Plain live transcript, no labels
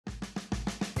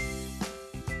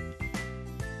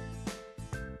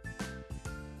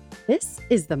This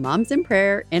is the Moms in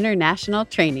Prayer International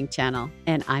Training Channel,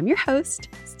 and I'm your host,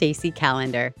 Stacy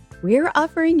Callender. We're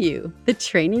offering you the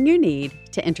training you need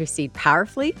to intercede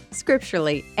powerfully,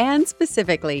 scripturally, and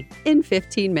specifically in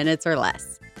 15 minutes or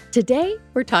less. Today,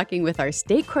 we're talking with our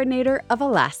state coordinator of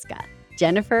Alaska,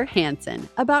 Jennifer Hansen,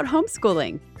 about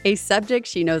homeschooling, a subject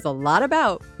she knows a lot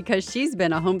about because she's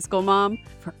been a homeschool mom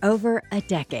for over a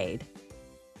decade.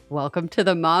 Welcome to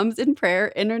the Moms in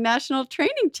Prayer International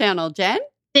Training Channel, Jen.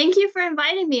 Thank you for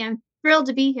inviting me. I'm thrilled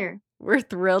to be here. We're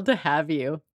thrilled to have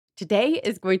you. Today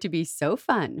is going to be so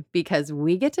fun because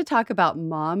we get to talk about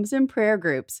moms in prayer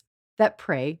groups that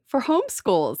pray for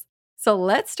homeschools. So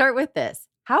let's start with this.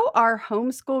 How are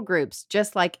homeschool groups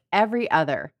just like every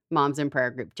other moms in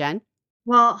prayer group, Jen?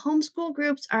 Well, homeschool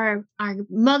groups are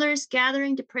mothers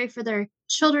gathering to pray for their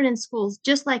children in schools,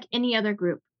 just like any other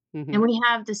group. And we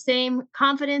have the same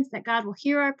confidence that God will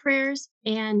hear our prayers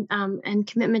and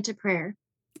commitment to prayer.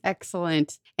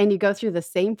 Excellent. And you go through the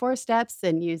same 4 steps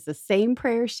and use the same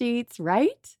prayer sheets,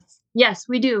 right? Yes,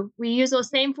 we do. We use those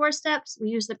same 4 steps. We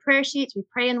use the prayer sheets. We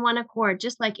pray in one accord,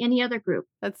 just like any other group.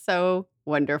 That's so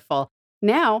wonderful.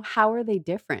 Now, how are they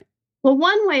different? Well,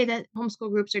 one way that homeschool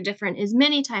groups are different is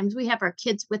many times we have our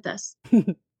kids with us.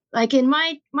 Like in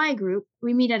my group,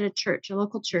 we meet at a church, a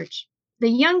local church. The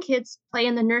young kids play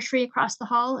in the nursery across the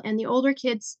hall, and the older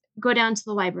kids go down to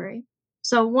the library.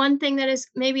 So one thing that is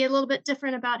maybe a little bit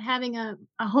different about having a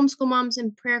homeschool moms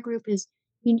in prayer group is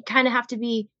you kind of have to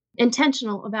be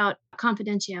intentional about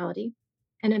confidentiality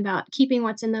and about keeping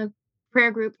what's in the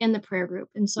prayer group in the prayer group.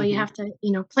 And so you have to,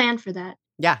 plan for that.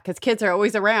 Yeah, because kids are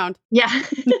always around. Yeah.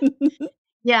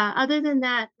 Yeah. Other than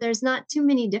that, there's not too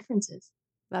many differences.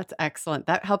 That's excellent.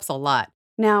 That helps a lot.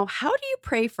 Now, how do you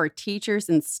pray for teachers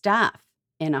and staff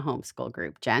in a homeschool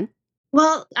group, Jen?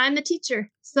 Well, I'm the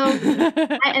teacher, so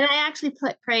I actually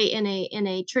pray in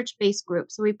a church-based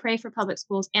group, so we pray for public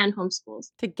schools and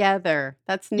homeschools. Together.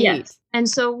 That's neat. Yes, and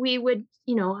so we would,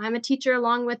 I'm a teacher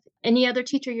along with any other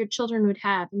teacher your children would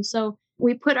have, and so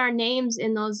we put our names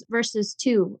in those verses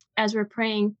too as we're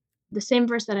praying. The same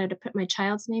verse that I had to put my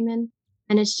child's name in,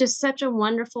 and it's just such a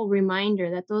wonderful reminder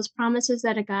that those promises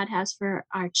that a God has for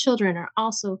our children are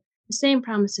also the same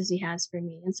promises He has for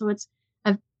me, and so it's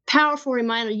a powerful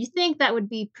reminder. You think that would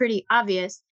be pretty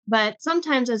obvious, but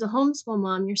sometimes as a homeschool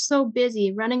mom, you're so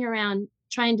busy running around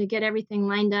trying to get everything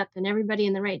lined up and everybody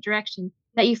in the right direction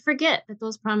that you forget that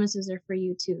those promises are for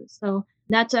you too. So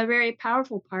that's a very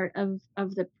powerful part of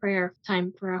the prayer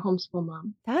time for a homeschool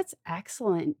mom. That's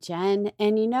excellent, Jen.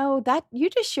 And that you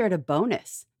just shared a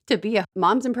bonus to be a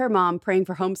moms in prayer mom praying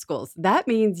for homeschools. That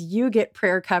means you get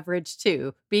prayer coverage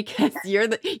too, because you're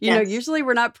Yes. usually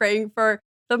we're not praying for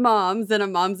the moms in a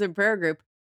moms in prayer group,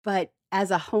 but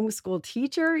as a homeschool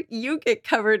teacher, you get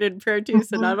covered in prayer too.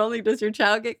 So Mhm. not only does your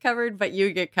child get covered, but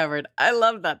you get covered. I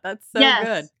love that. That's so good.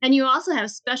 Yes. And you also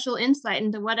have special insight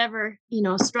into whatever,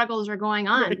 struggles are going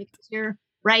on Right. because you're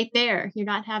right there. You're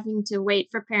not having to wait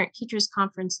for parent teachers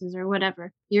conferences or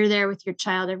whatever. You're there with your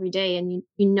child every day and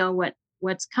you know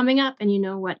what's coming up and you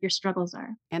know what your struggles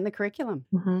are. And the curriculum.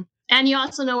 And you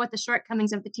also know what the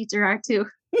shortcomings of the teacher are too.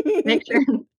 Make sure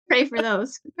pray for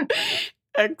those.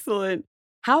 Excellent.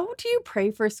 How do you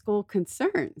pray for school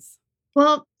concerns?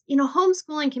 Well,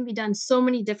 homeschooling can be done so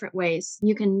many different ways.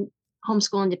 You can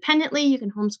homeschool independently, you can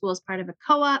homeschool as part of a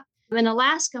co op. In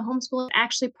Alaska, homeschool is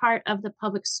actually part of the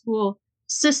public school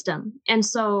system. And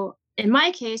so in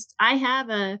my case, I have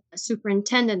a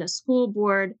superintendent, a school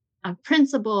board, a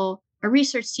principal, a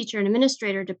research teacher, an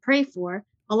administrator to pray for,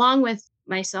 along with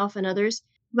myself and others.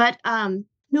 But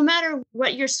no matter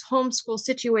what your homeschool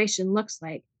situation looks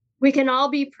like, we can all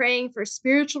be praying for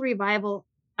spiritual revival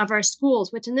of our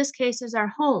schools, which in this case is our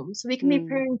home. So we can be Mm.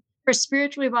 praying for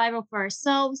spiritual revival for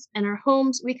ourselves and our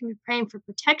homes. We can be praying for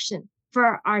protection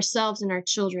for ourselves and our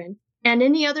children and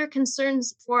any other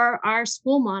concerns for our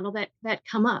school model that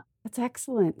come up. That's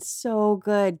excellent. So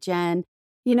good, Jen.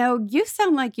 You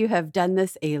sound like you have done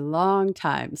this a long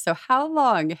time. So, how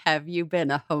long have you been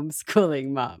a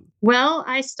homeschooling mom? Well,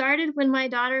 I started when my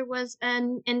daughter was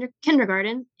in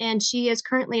kindergarten, and she is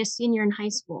currently a senior in high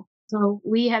school. So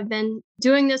we have been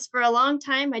doing this for a long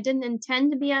time. I didn't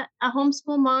intend to be a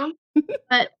homeschool mom,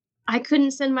 but I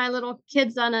couldn't send my little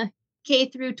kids on a K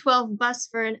through 12 bus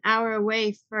for an hour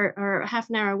away or half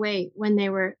an hour away when they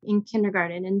were in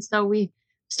kindergarten. And so we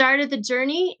started the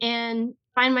journey and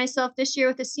find myself this year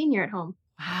with a senior at home.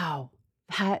 Wow,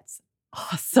 that's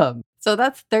awesome. So,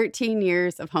 that's 13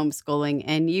 years of homeschooling,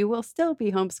 and you will still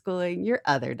be homeschooling your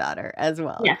other daughter as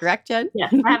well. Yes. Correct, Jen?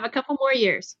 Yes. I have a couple more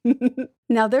years.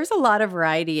 Now, there's a lot of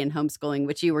variety in homeschooling,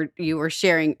 which you were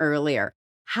sharing earlier.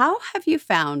 How have you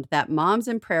found that Moms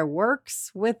in Prayer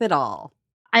works with it all?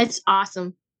 It's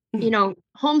awesome.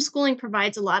 Homeschooling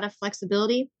provides a lot of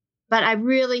flexibility, but I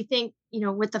really think,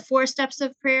 with the 4 steps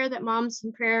of prayer that Moms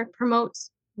in Prayer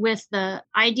promotes, with the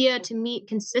idea to meet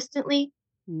consistently,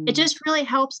 it Mm, just really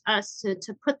helps us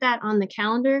to put that on the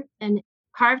calendar and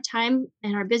carve time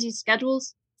in our busy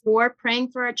schedules for praying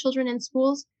for our children in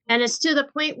schools. And it's to the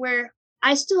point where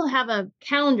I still have a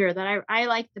calendar that I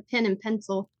like the pen and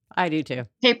pencil, I do too.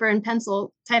 paper and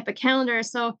pencil type of calendar.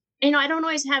 So, I don't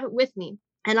always have it with me.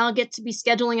 And I'll get to be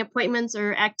scheduling appointments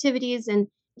or activities. And,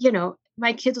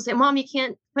 my kids will say, Mom, you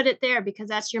can't put it there because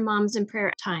that's your Moms in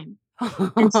Prayer time.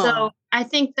 And so I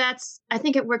think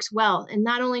it works well. And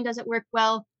not only does it work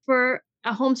well for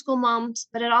a homeschool moms,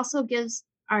 but it also gives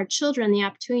our children the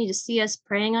opportunity to see us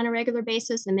praying on a regular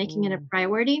basis and making it a Mm,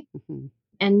 priority. mhm.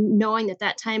 And knowing that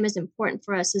that time is important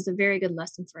for us is a very good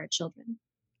lesson for our children.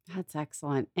 That's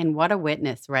excellent. And what a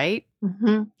witness, right?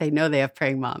 Mhm. They know they have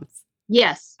praying moms.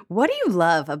 Yes. What do you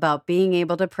love about being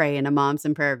able to pray in a Moms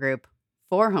in Prayer group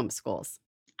for homeschools?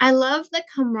 I love the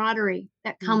camaraderie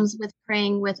that Mm, comes with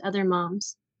praying with other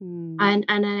moms. mm, And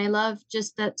I love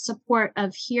just the support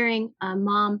of hearing a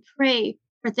mom pray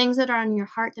for things that are on your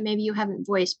heart that maybe you haven't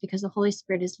voiced because the Holy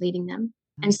Spirit is leading them.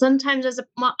 And mm. sometimes as a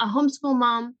homeschool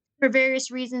mom, for various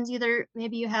reasons, either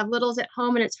maybe you have littles at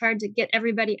home and it's hard to get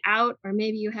everybody out, or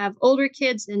maybe you have older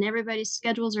kids and everybody's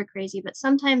schedules are crazy. But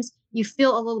sometimes you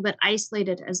feel a little bit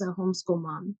isolated as a homeschool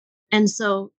mom. And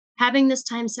so having this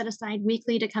time set aside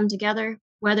weekly to come together,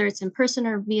 whether it's in person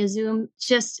or via Zoom,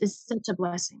 just is such a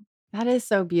blessing. That is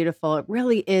so beautiful. It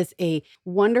really is a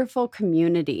wonderful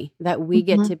community that we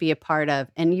get Mhm. to be a part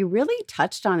of. And you really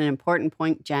touched on an important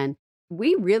point, Jen.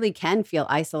 We really can feel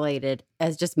isolated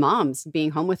as just moms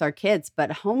being home with our kids, but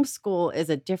homeschool is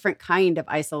a different kind of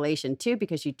isolation too,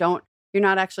 because you're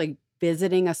not actually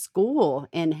visiting a school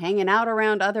and hanging out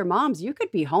around other moms. You could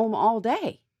be home all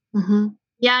day, Mhm.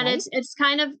 Yeah, and right? it's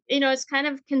kind of, it's kind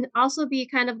of can also be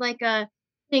kind of like a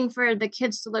thing for the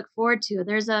kids to look forward to.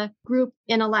 There's a group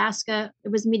in Alaska, it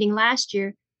was meeting last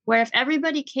year, where if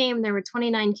everybody came, there were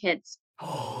 29 kids.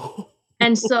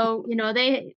 And so,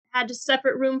 they had a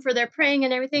separate room for their praying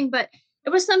and everything, but it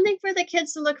was something for the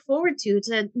kids to look forward to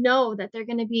know that they're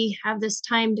going to be have this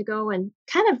time to go and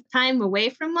kind of time away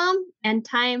from mom and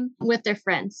time with their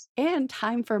friends. And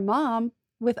time for mom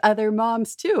with other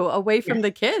moms too, away from Yes.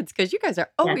 the kids, because you guys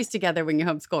are always Yes. together when you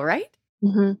homeschool, right?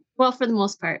 Well, for the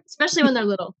most part, especially when they're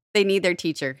little. They need their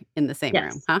teacher in the same room,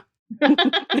 Yes. huh?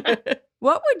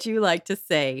 What would you like to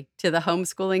say to the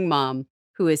homeschooling mom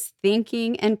who is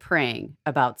thinking and praying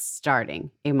about starting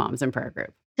a Moms in Prayer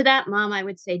group? To that mom, I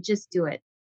would say just do it.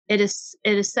 It is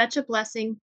such a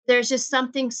blessing. There's just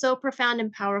something so profound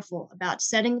and powerful about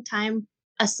setting time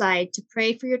aside to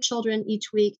pray for your children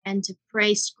each week and to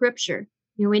pray scripture.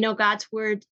 We know God's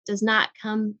word does not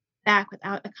come back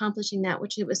without accomplishing that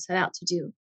which it was set out to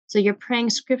do. So you're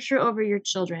praying scripture over your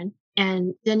children,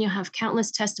 and then you'll have countless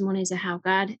testimonies of how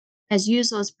God has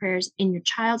used those prayers in your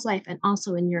child's life and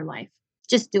also in your life.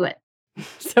 Just do it.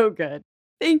 So good.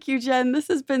 Thank you, Jen. This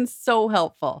has been so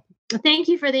helpful. Thank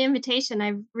you for the invitation.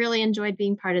 I've really enjoyed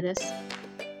being part of this.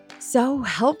 So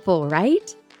helpful,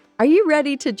 right? Are you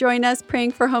ready to join us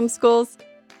praying for homeschools?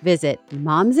 Visit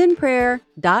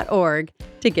momsinprayer.org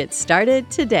to get started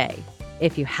today.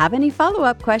 If you have any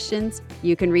follow-up questions,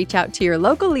 you can reach out to your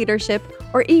local leadership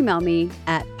or email me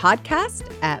at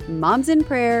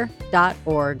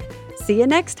podcast@momsinprayer.org. See you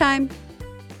next time.